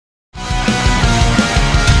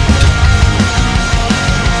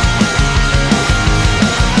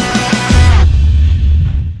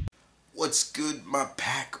What's good, my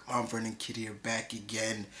pack? TheMtVernonkid here, back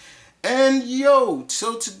again. And yo,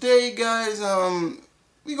 so today, guys,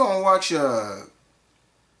 we gonna watch a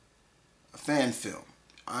fan film.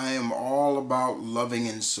 I am all about loving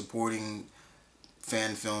and supporting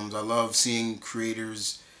fan films. I love seeing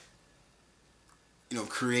creators,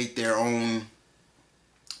 create their own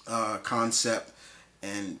concept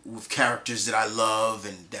and with characters that I love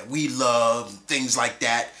and that we love, and things like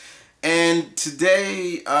that. And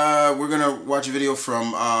today we're gonna watch a video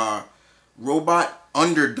from Robot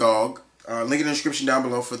Underdog. Link in the description down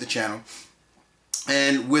below for the channel.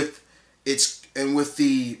 And with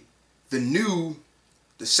the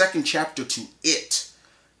second chapter to It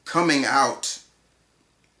coming out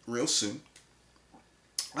real soon,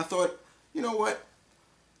 I thought, you know what?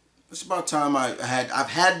 It's about time I've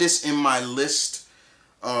had this in my list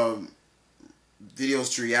of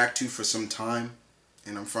videos to react to for some time,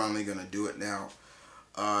 and I'm finally gonna do it now.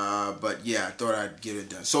 But yeah, I thought I'd get it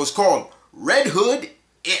done. So it's called Red Hood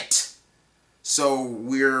It. So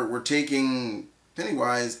we're taking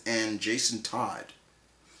Pennywise and Jason Todd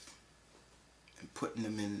and putting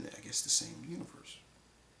them in, I guess, the same universe.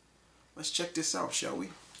 Let's check this out, shall we?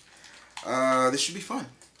 This should be fun.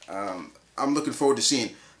 I'm looking forward to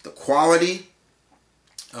seeing the quality,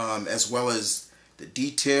 as well as the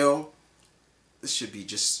detail. This should be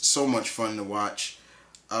just so much fun to watch.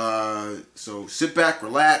 So sit back,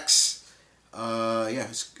 relax. Yeah,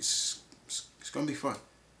 it's gonna be fun.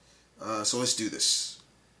 So let's do this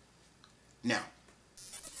now.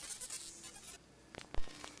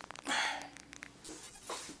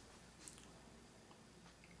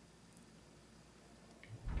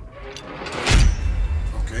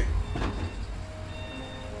 Okay.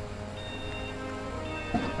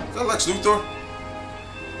 Is that Lex Luthor?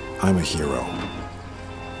 I'm a hero.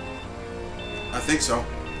 I think so.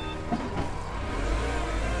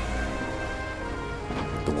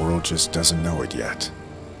 The world just doesn't know it yet.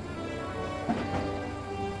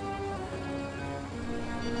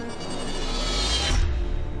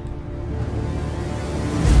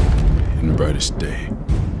 In brightest day,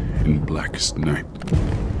 in blackest night,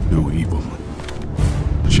 no evil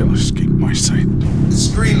shall escape my sight. The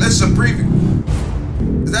screen, let's a preview.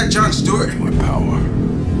 Is that Jon Stewart? My power.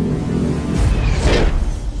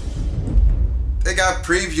 They got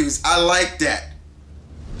previews. I like that.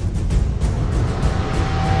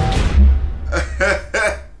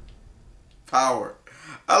 Power.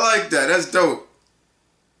 I like that. That's dope.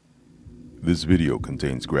 This video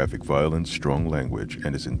contains graphic violence, strong language,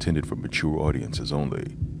 and is intended for mature audiences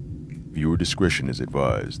only. Viewer discretion is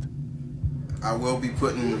advised. I will be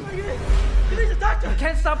putting... He's a doctor! I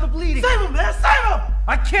can't stop the bleeding! Save him, man! Save him!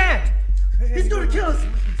 I can't! He's gonna kill us!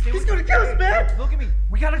 He's gonna kill us, man! Look at me!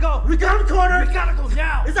 We gotta go! We got him cornered! We gotta go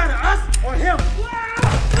now! It's either us or him!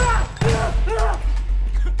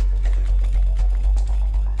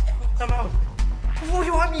 Come out! What do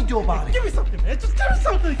you want me to do about it? Give me something, man! Just give me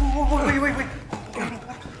something! Wait.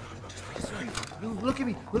 Look at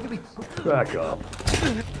me! Look at me! Back up.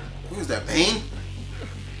 Who's that, Bane?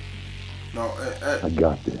 No, I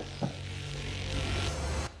got this.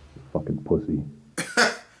 You fucking pussy.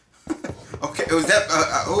 Okay, was that,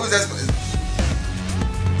 who was that?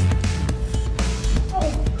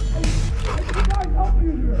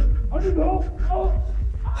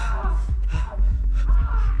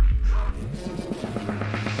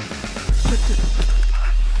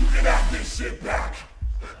 Get out this shit back!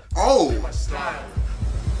 Oh! You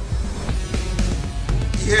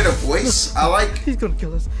hear the voice? I like... He's gonna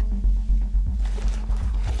kill us.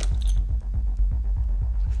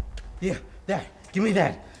 Yeah, that. Give me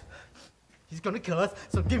that. He's gonna kill us,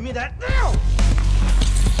 so give me that now!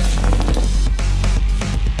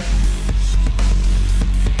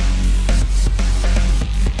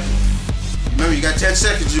 Remember, you got 10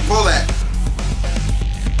 seconds to pull that.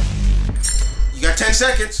 You got 10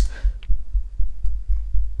 seconds.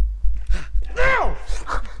 Now!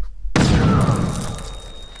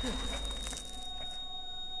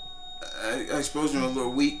 I suppose you're a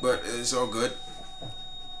little weak, but it's all good.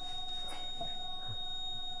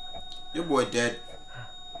 Your boy dead.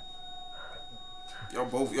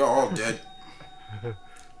 Y'all all dead.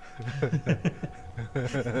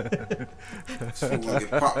 This fool gonna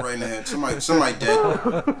get popped right in the head. Somebody dead.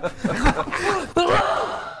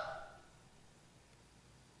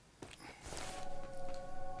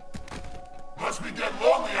 Must be getting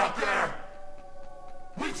lonely out there.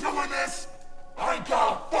 We doing this? I ain't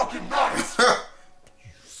got a fucking knife. You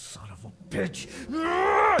son of a bitch.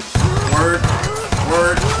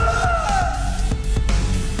 Word.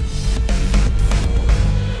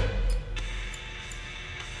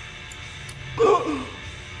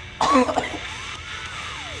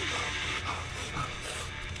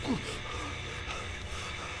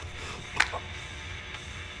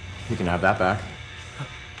 You can have that back.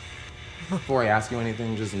 Before I ask you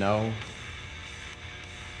anything, just know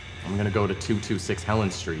I'm gonna go to 226 Helen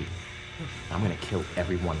Street. I'm gonna kill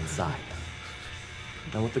everyone inside.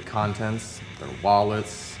 And with the contents, their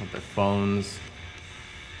wallets, their phones,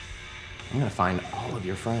 I'm gonna find all of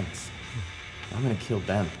your friends. I'm gonna kill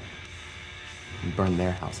them and burn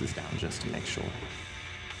their houses down just to make sure.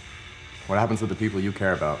 What happens to the people you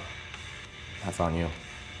care about? That's on you.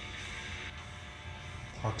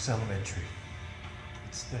 Parks Elementary.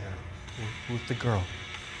 It's there. With the girl.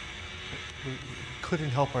 We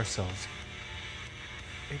couldn't help ourselves.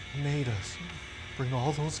 It made us bring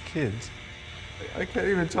all those kids. I can't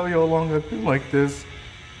even tell you how long I've been like this.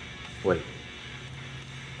 Wait.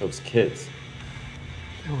 Those kids?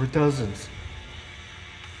 There were dozens.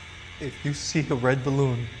 If you see a red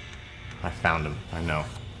balloon... I found him, I know.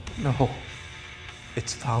 No.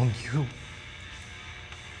 It's found you.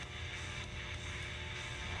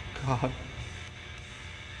 God.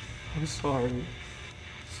 I'm sorry.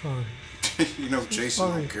 Sorry. You know, Jason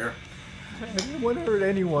don't care. I didn't want to hurt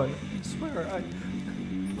anyone. I swear,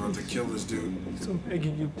 About to kill this dude. So I'm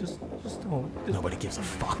begging you, just don't. Nobody gives a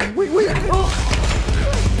fuck. Wait. Oh.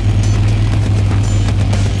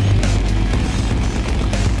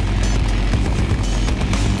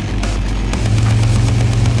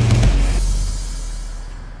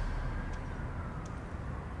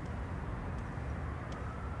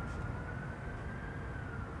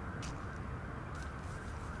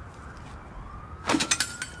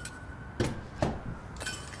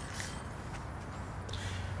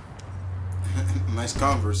 Nice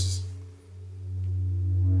Converses.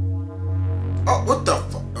 Oh, what the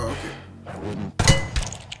fuck? Oh, okay. I wouldn't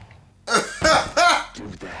do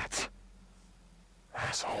that.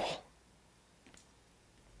 Asshole.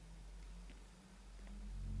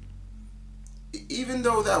 Even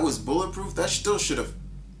though that was bulletproof, that still should have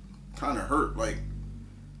kind of hurt. Like,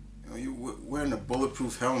 you know, you wearing a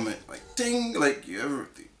bulletproof helmet, like, ding, like, you ever...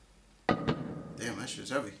 Damn, that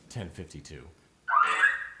shit's heavy. 1052.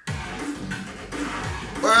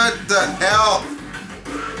 What the hell?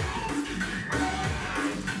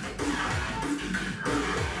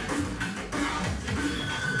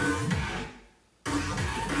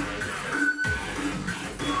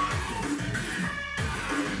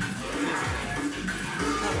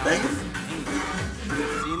 Bang it.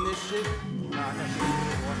 Seen this shit?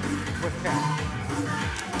 What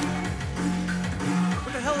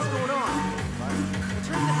the hell is going on?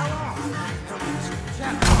 Turn the hell off.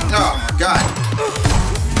 Oh my god.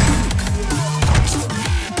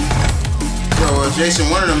 Bro, Jason,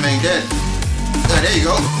 one of them ain't dead. Yeah, there you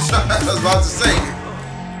go. I was about to say.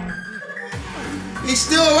 He's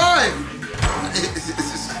still alive.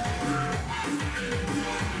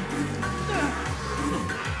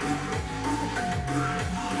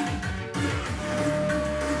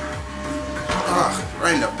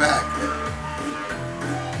 Right in the back.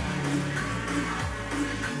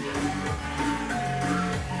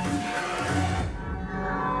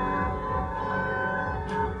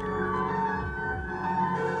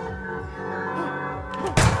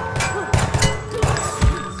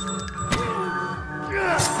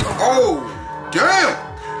 Oh, damn!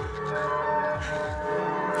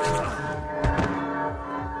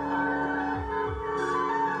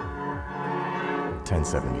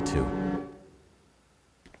 1072.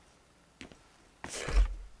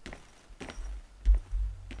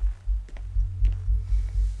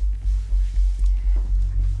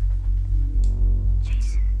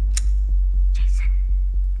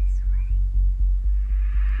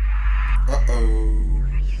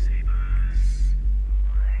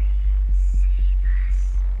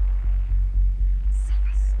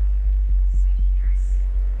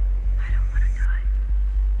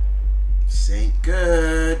 Ain't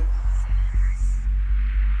good.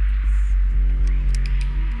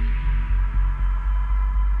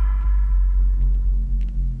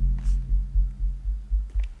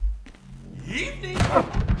 Evening.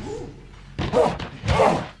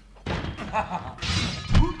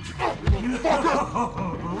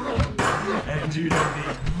 And you don't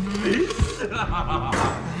need this.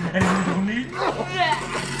 And you don't need that.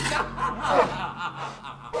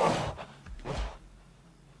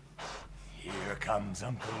 Here comes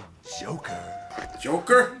Uncle Joker.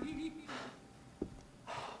 Joker?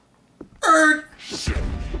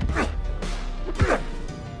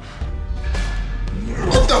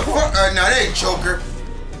 What the fuck? No, that ain't Joker.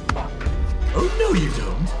 Oh, no, you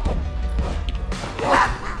don't.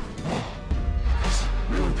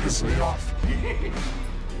 Really piss me off.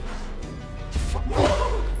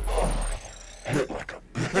 Hit like a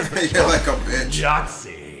bitch. You're like a bitch.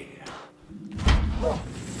 Yahtzee.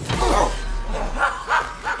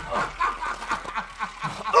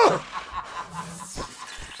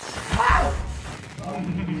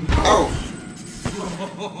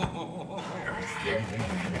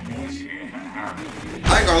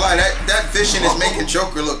 God, that vision is making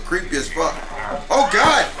Joker look creepy as fuck. Oh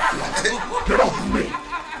God!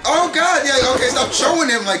 Oh God! Yeah, okay, stop showing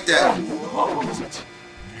him like that. You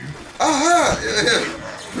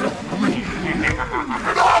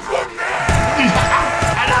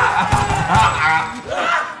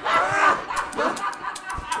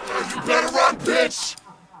better run, bitch!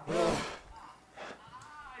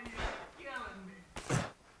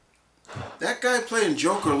 That guy playing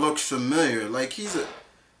Joker looks familiar. Like he's a...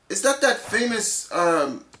 Is that famous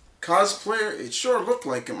cosplayer? It sure looked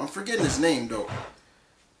like him. I'm forgetting his name though.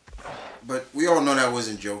 But we all know that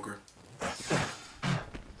wasn't Joker.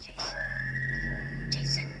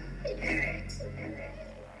 Jason, it hurts.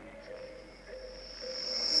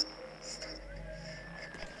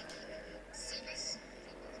 Save us.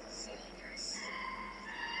 Save us.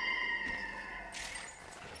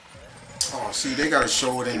 Oh, see, they gotta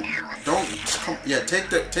show it in. Don't come. Yeah, take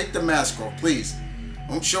the mask off, please.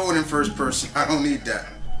 Don't show it in first person. I don't need that.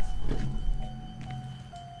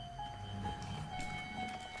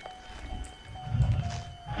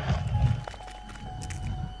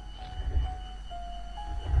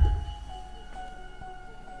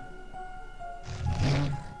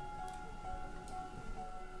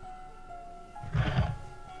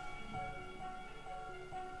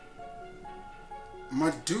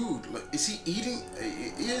 My dude, like, is he eating?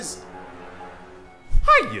 He is.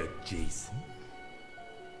 Hiya, Jason.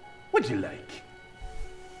 What'd you like?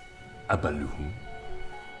 A balloon?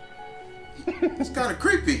 It's kind of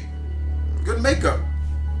creepy. Good makeup.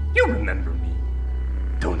 You remember me,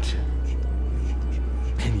 don't you?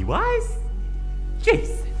 Pennywise?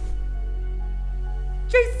 Jason.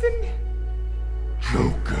 Jason.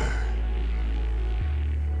 Joker.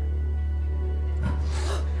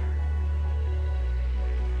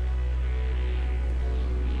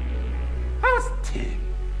 How's Tim?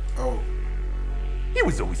 Oh. He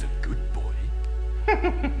was always a good boy.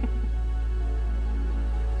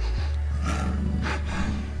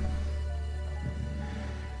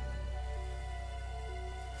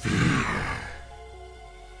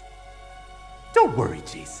 Don't worry,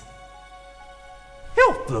 Jason.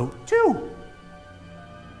 He'll float too.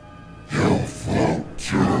 He'll float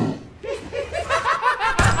too.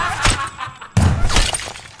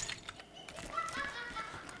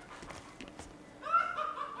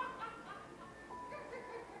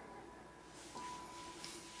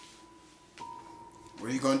 What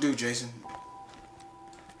are you gonna do, Jason?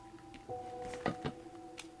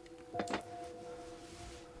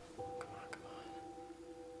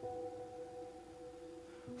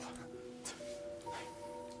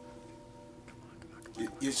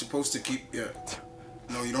 You're supposed to keep, yeah.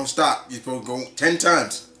 No, you don't stop. You're supposed to go 10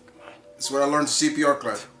 times. That's what I learned in CPR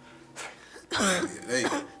class. There you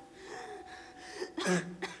go.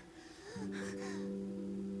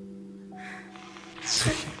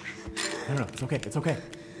 No, it's okay, it's okay,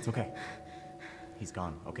 it's okay. He's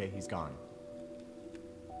gone, okay? He's gone.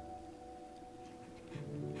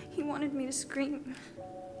 He wanted me to scream.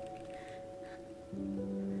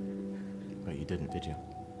 But you didn't, did you?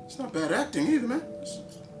 It's not bad acting either, man.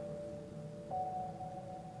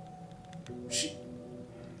 She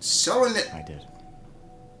selling it. I did.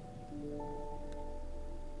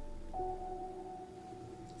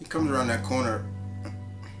 He comes around that corner.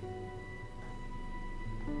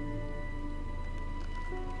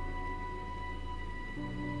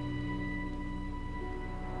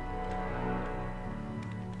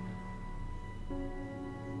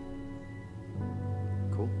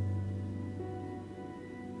 Cool.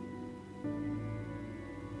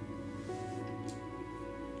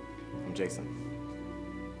 I'm Jason.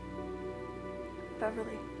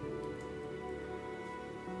 Beverly.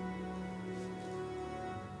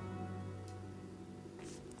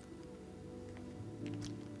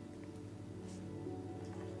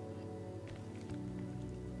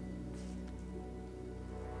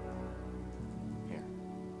 Here.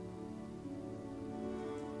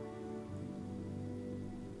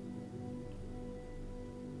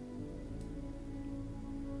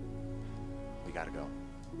 We gotta go.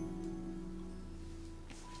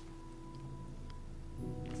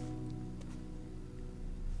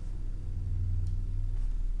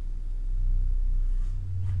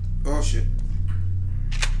 Oh shit.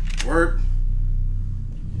 Word.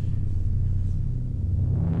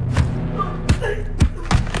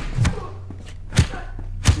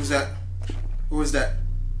 Who's that? Who is that?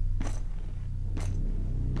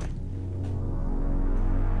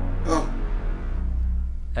 Oh.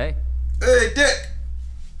 Hey, Hey, Dick.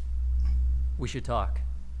 we should talk.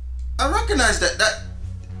 I recognize that.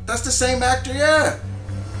 That's the same actor, yeah.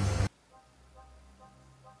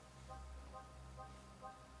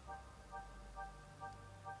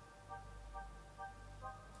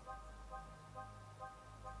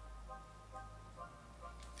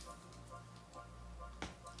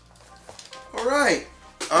 right.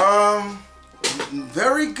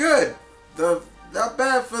 Very good. Not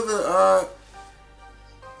bad for the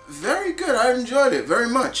very good. I enjoyed it very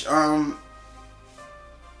much.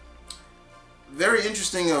 Very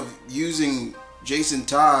interesting of using Jason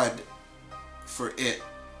Todd for it.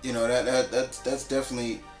 You know, that's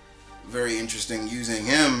definitely very interesting using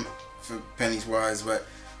him for Pennywise, but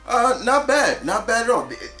not bad at all.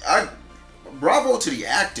 Bravo to the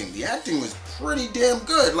acting. The acting was pretty damn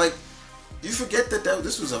good. Like, you forget that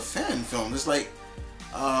this was a fan film. It's like,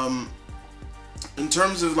 in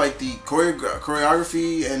terms of like the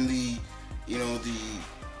choreography and the, you know, the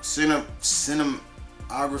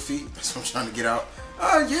cinematography. That's what I'm trying to get out.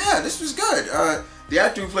 Yeah, this was good. The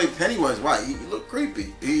actor who played Pennywise, wow, he looked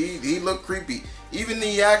creepy. He looked creepy. Even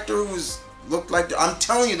the actor who looked like, I'm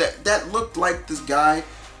telling you that looked like this guy,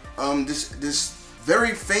 this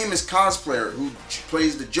very famous cosplayer who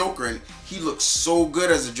plays the Joker, and he looks so good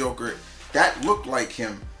as a Joker. That looked like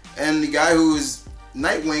him. And the guy who is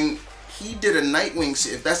Nightwing, he did a Nightwing.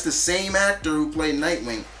 If that's the same actor who played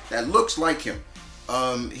Nightwing, that looks like him.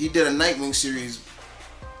 He did a Nightwing series,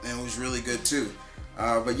 and it was really good too.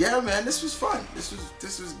 But yeah, man, this was fun. This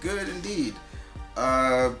was good indeed.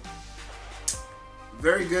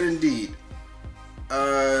 Very good indeed.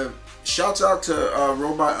 Shouts out to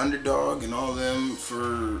Robot Underdog and all of them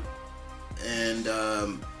and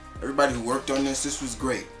everybody who worked on this. This was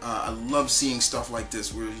great. I love seeing stuff like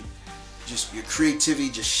this where just your creativity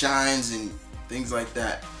just shines and things like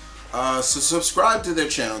that. So subscribe to their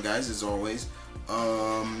channel, guys, as always.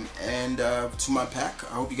 And to my pack,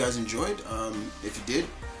 I hope you guys enjoyed. If you did,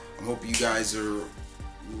 I hope you guys are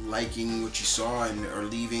liking what you saw and are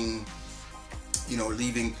leaving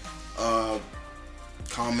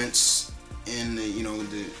comments in the, you know,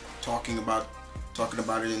 the talking about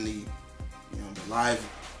it in the, you know, the live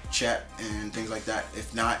chat and things like that.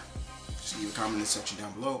 If not, just leave a comment in the section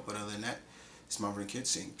down below. But other than that, it's TheMtVernonkid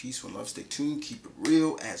saying peace, one love, stay tuned, keep it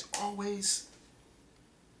real as always.